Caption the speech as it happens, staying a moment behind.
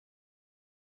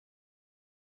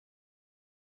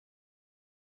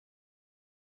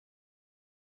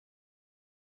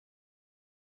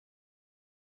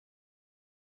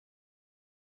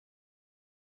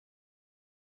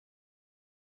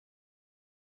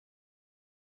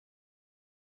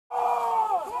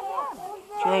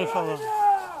She already fell over.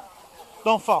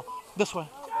 Don't fall. This way.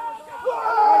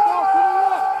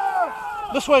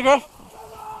 This way, Griff.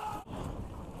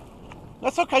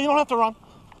 That's okay. You don't have to run.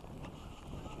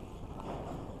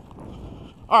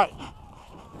 All right.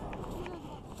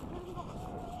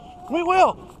 We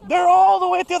will. They're all the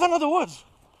way at the other end of the woods.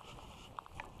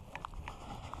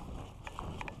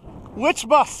 Which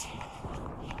bus?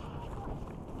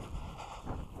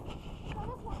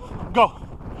 Go.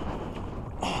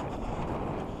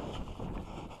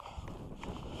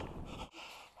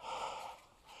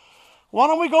 Why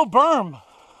don't we go berm?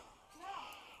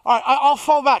 All right, I'll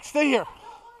fall back. Stay here.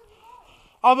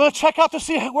 I'm going to check out to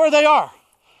see where they are.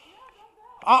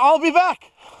 I'll be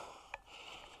back.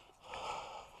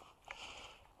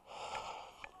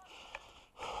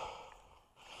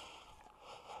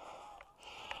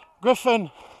 Griffin,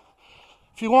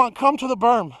 if you want, come to the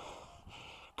berm.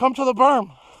 Come to the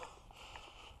berm.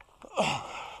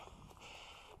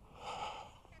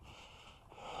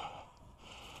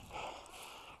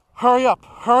 Hurry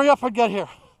up and get here.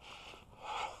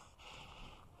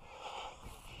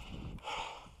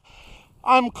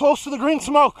 I'm close to the green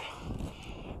smoke.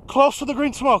 Close to the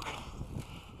green smoke.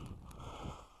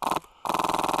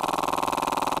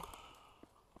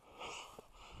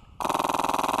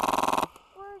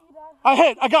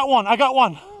 I got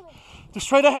one. Just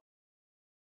straight ahead.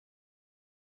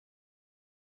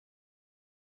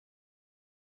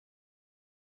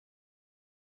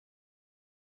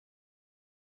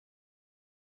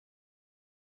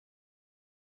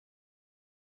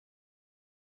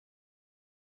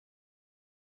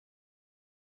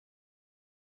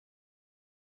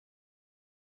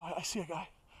 I see a guy.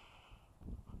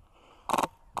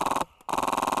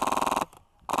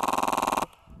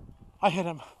 I hit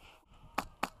him.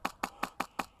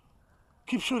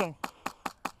 Keep shooting.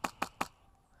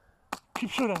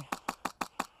 Keep shooting.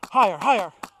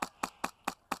 Higher.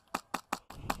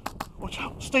 Watch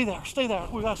out. Stay there.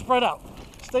 We gotta spread out.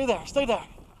 Stay there.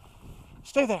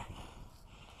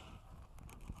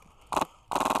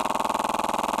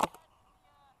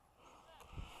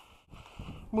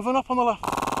 Moving up on the left.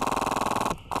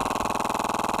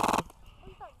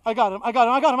 I got him.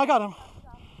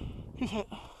 He's hit.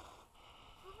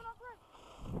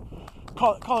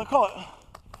 Call it.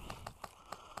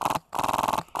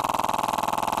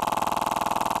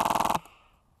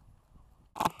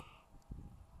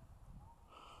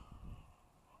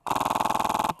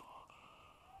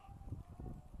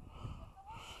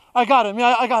 I got him.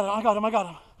 Yeah, I got him.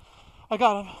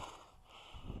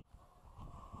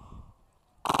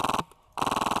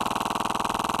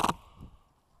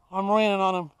 I'm raining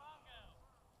on him.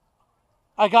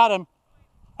 I got him.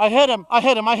 I hit him.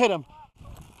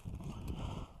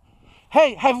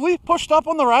 Hey, have we pushed up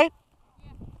on the right?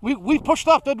 Yeah. We pushed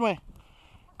up, didn't we?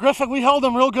 Griffin, we held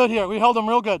him real good here. You guys are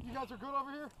good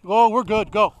over here? Oh, we're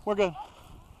good. Go. We're good.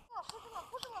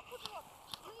 Push him up.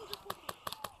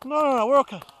 No, we're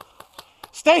okay.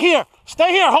 Stay here.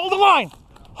 Hold the line.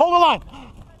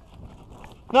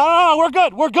 No, we're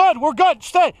good.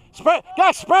 Stay.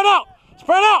 Guys, spread out.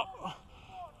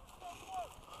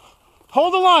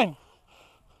 Hold the line.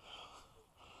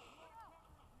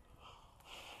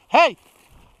 Hey,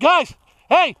 guys.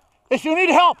 Hey, if you need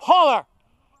help, holler.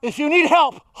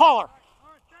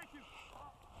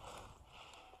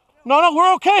 No,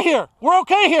 we're okay here.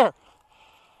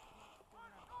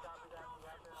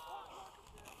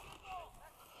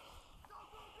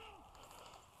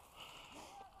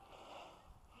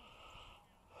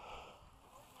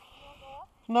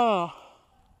 No.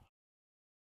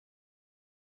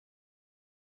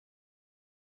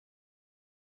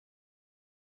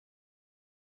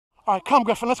 All right, come,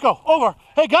 Griffin, let's go. Over.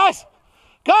 Hey, guys!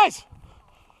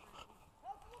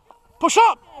 Push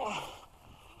up!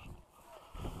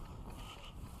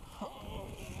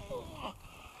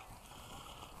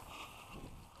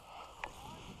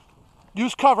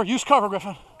 Use cover,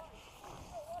 Griffin.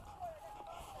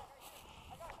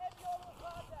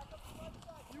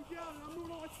 You got it, I'm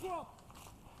moving on like swamp.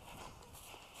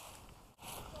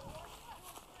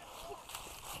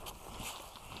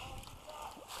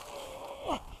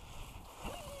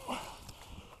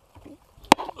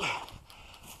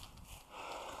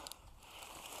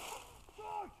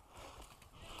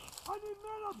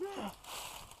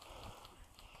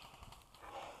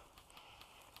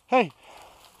 Hey,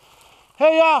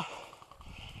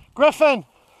 Griffin,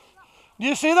 do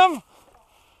you see them?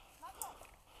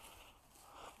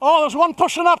 Oh, there's one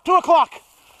pushing up, 2 o'clock.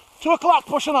 2 o'clock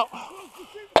pushing up.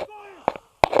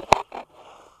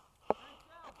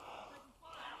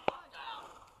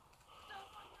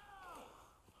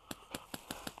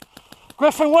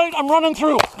 Griffin, wait, I'm running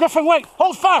through. Griffin, wait,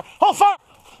 hold fire, hold fire.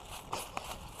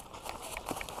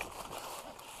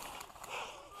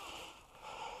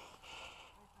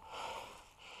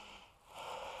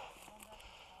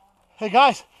 Hey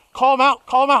guys, call him out,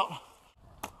 call him out.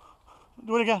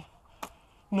 Do it again.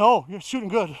 No, you're shooting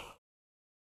good.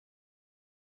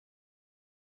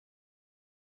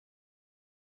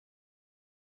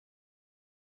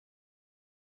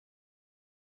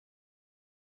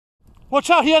 Watch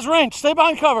out, he has range. Stay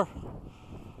behind cover.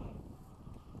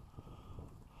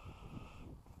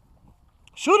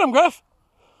 Shoot him, Griff.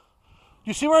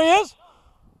 You see where he is?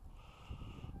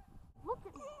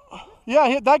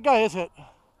 Yeah, that guy is hit.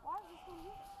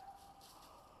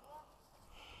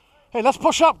 Hey, let's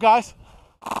push up, guys.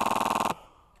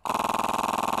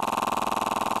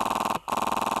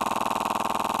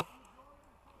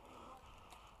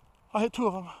 I hit 2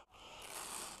 of them.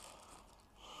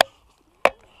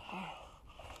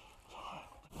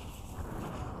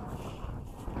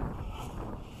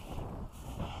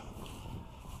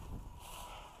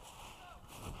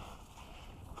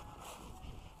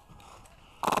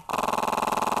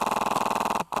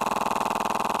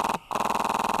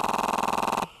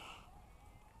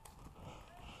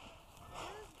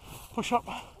 Push up.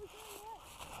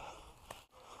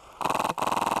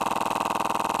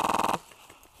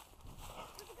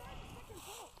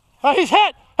 He's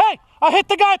hit. Hey, I hit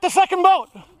the guy at the second boat.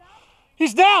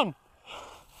 He's down.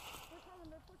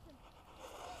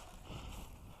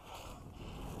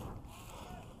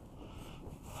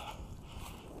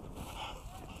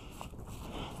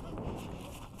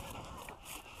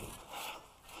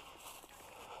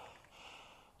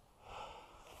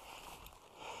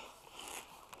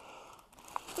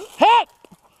 Hit!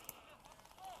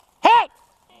 Hit!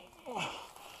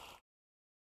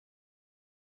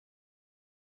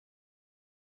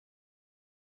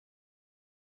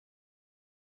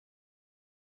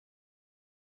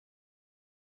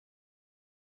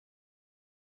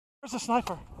 Where's the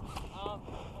sniper?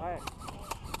 Alright.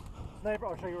 Sniper,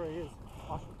 I'll show you where he is.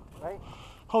 Watch, right?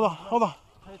 Hold on, hold on.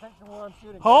 Pay attention to where I'm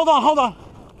shooting. Hold on, hold on.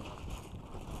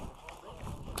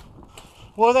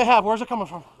 What do they have? Where's it coming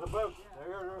from? The boat.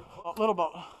 Little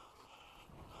boat.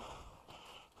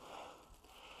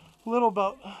 Little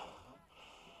boat. I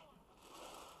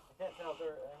can't tell if they're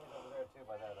over there too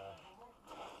by that.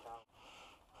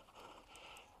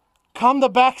 Come the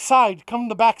back side. Come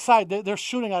the back side. They're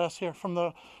shooting at us here from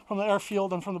the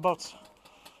airfield and from the boats.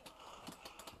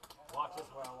 Watch this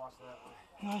way. I'll watch that way.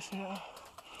 Yeah, I see it.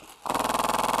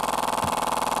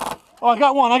 Oh, I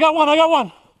got one. I got one. I got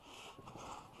one.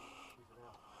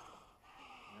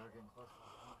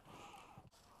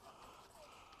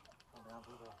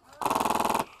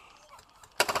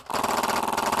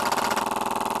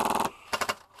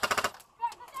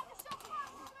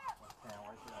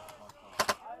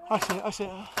 I see it, I see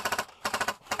it.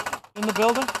 In the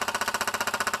building?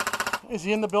 Is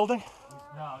he in the building?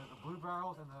 No, the blue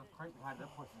barrels and the crate behind, they're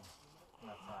pushing on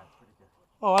that side. Pretty good.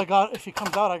 Oh, I got it. If he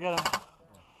comes out, I get him. Yeah.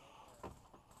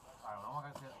 Alright, one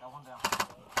guy's hit. Got one down.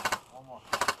 One more.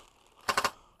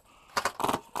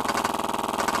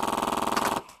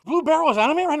 Blue barrel is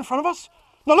enemy right in front of us?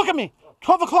 No, look at me.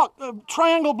 12 o'clock,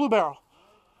 triangle blue barrel.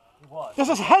 He was. There's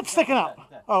his head sticking out.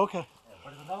 Oh, okay. Yeah, but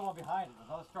there's another one behind it. There's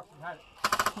another structure behind it.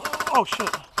 Oh,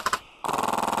 shit.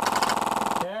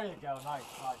 There you go. Nice,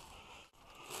 nice.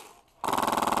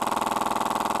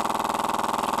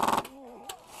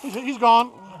 He's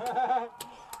gone.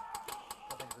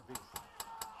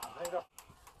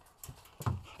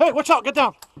 Hey, watch out. Get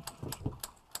down.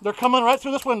 They're coming right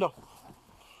through this window.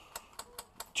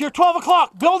 To your 12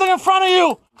 o'clock. Building in front of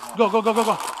you. Go, go, go, go,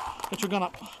 go. Get your gun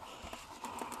up.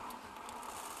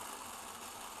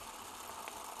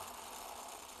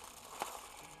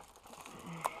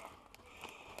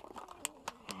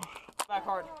 Back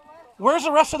hard. Where's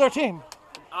the rest of their team?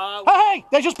 Hey,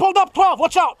 they just pulled up 12.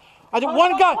 Watch out. I did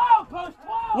one guy.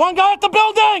 One guy at the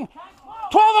building.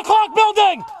 12 o'clock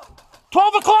building.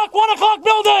 12 o'clock, 1 o'clock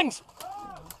buildings.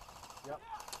 Yep.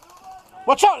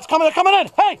 Watch out. It's coming. They're coming in.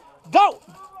 Hey, go.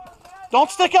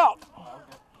 Don't stick out.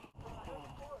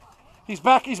 He's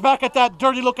back at that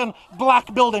dirty looking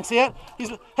black building. See it?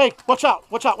 Hey, watch out.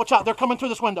 Watch out. Watch out. They're coming through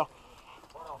this window.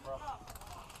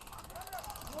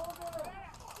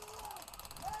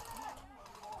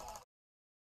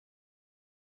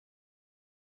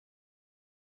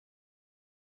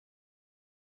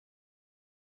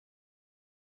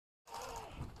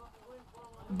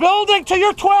 Building to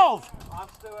your 12. I'm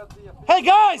still at the Hey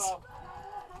guys.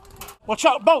 Watch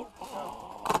out, boat.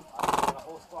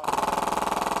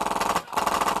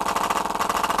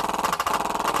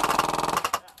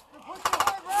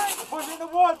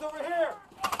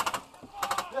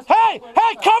 Hey,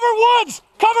 hey, cover Woods!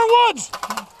 Cover Woods!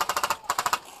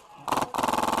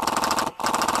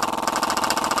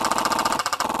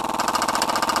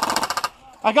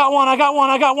 I got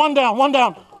one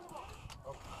down.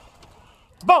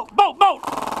 Boat!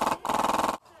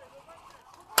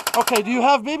 Okay, do you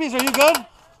have BBs? Are you good?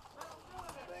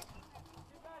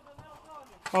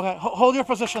 Okay, hold your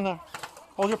position there.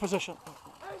 Hold your position.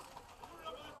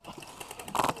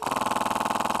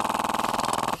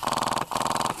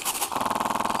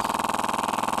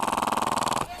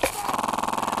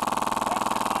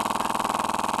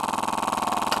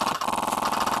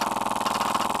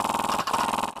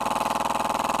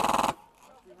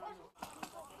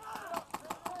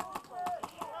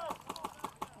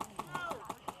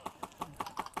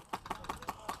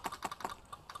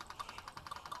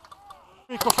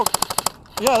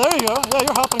 Yeah, there you go. Yeah,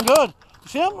 you're hopping good. You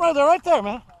see him? Right there,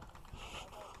 man.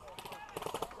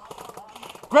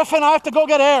 Griffin, I have to go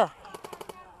get air.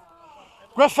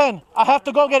 Griffin, I have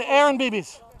to go get air and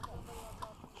BBs.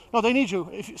 No, they need you.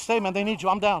 If you stay, man, they need you.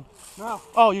 I'm down. No.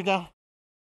 Oh, you're down.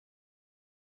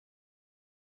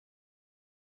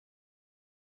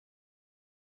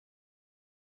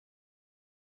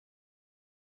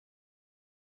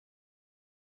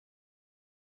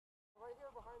 Right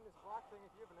here behind this black thing,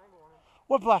 if you have an angle on him.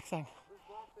 What black thing? This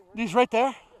black thing. These right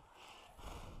there?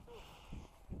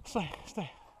 Stay.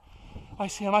 I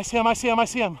see him.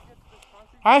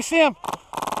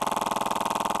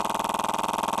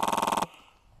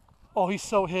 Oh, he's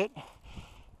so hit.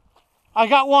 I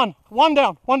got one. One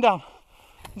down.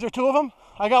 Is there two of them?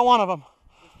 I got one of them.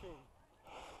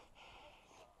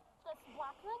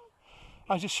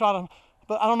 I just shot him,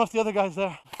 but I don't know if the other guy's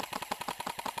there.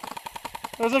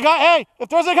 There's a guy. Hey, if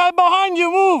there's a guy behind you,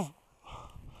 move.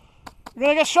 You're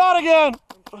gonna get shot again.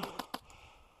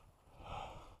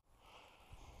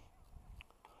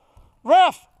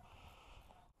 Ref,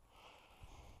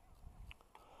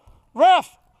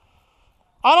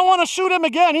 I don't want to shoot him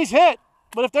again. He's hit.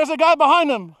 But if there's a guy behind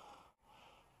him.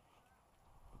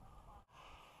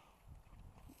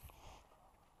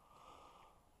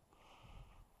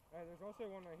 Hey, there's also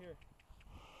one right here.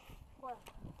 Where?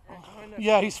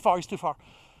 Yeah, he's too far.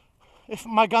 If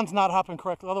my gun's not hopping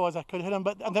correctly, otherwise I could hit him.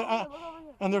 But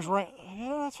and there's rain.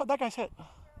 Yeah, that's what that guy's hit.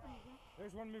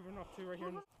 There's one moving up too right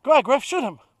here. Go ahead, Griff, shoot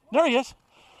him. There he is.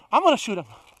 I'm gonna shoot him.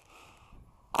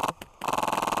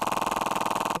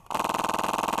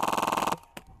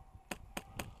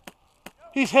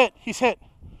 He's hit.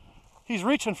 He's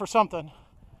reaching for something.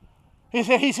 He's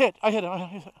hit. I hit him.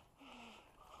 He's hit.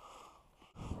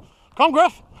 Come,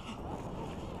 Griff.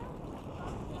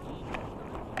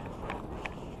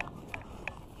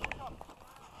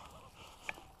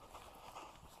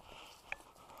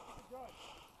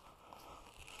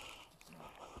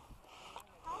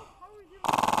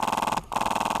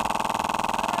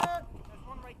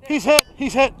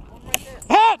 He's hit.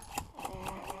 Hit!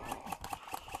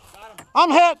 I'm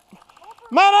hit!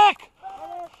 Medic!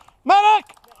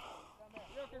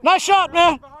 Nice shot,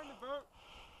 man!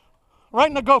 Right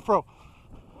in the GoPro.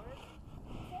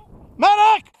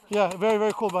 Medic! Yeah, very,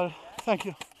 very cool, buddy. Thank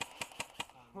you.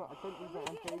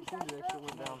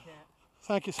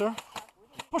 Thank you, sir.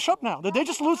 Push up now. Did they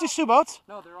just lose these two boats?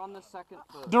 No, they're on the second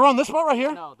boat. They're on this boat right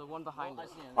here? No, the one behind us.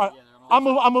 All right, I'm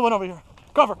moving over here.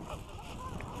 Cover.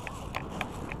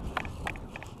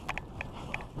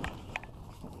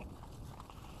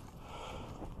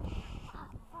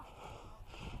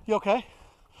 You okay?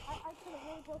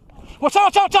 Watch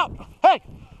out! Hey!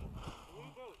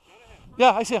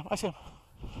 Yeah, I see him. Dad,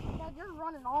 you're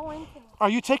running all into me. Are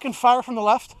you taking fire from the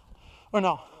left? Or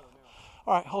no?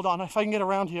 All right, hold on. If I can get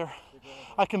around here,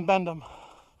 I can bend him.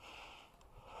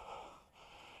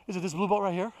 Is it this blue boat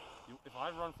right here? If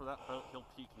I run for that boat, he'll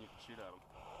peek and you can shoot at him.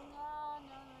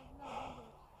 No.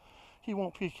 He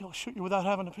won't peek. He'll shoot you without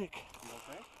having to peek. You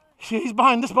okay? See, he's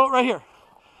behind this boat right here.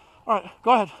 All right,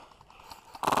 go ahead.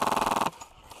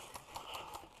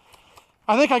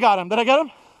 I think I got him. Did I get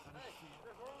him?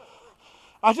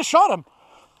 I just shot him.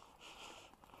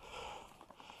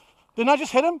 Didn't I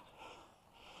just hit him?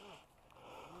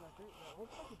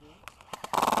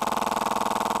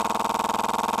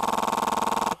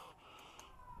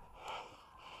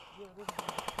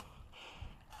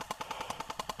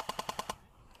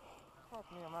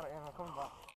 Fuck me, I'm out of ammo. Coming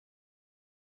back.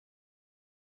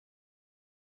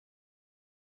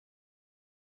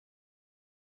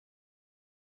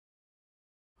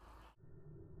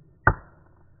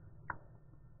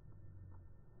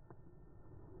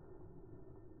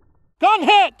 Gun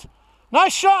hit!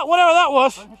 Nice shot, whatever that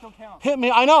was. Don't count. Hit me,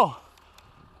 I know.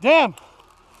 Damn.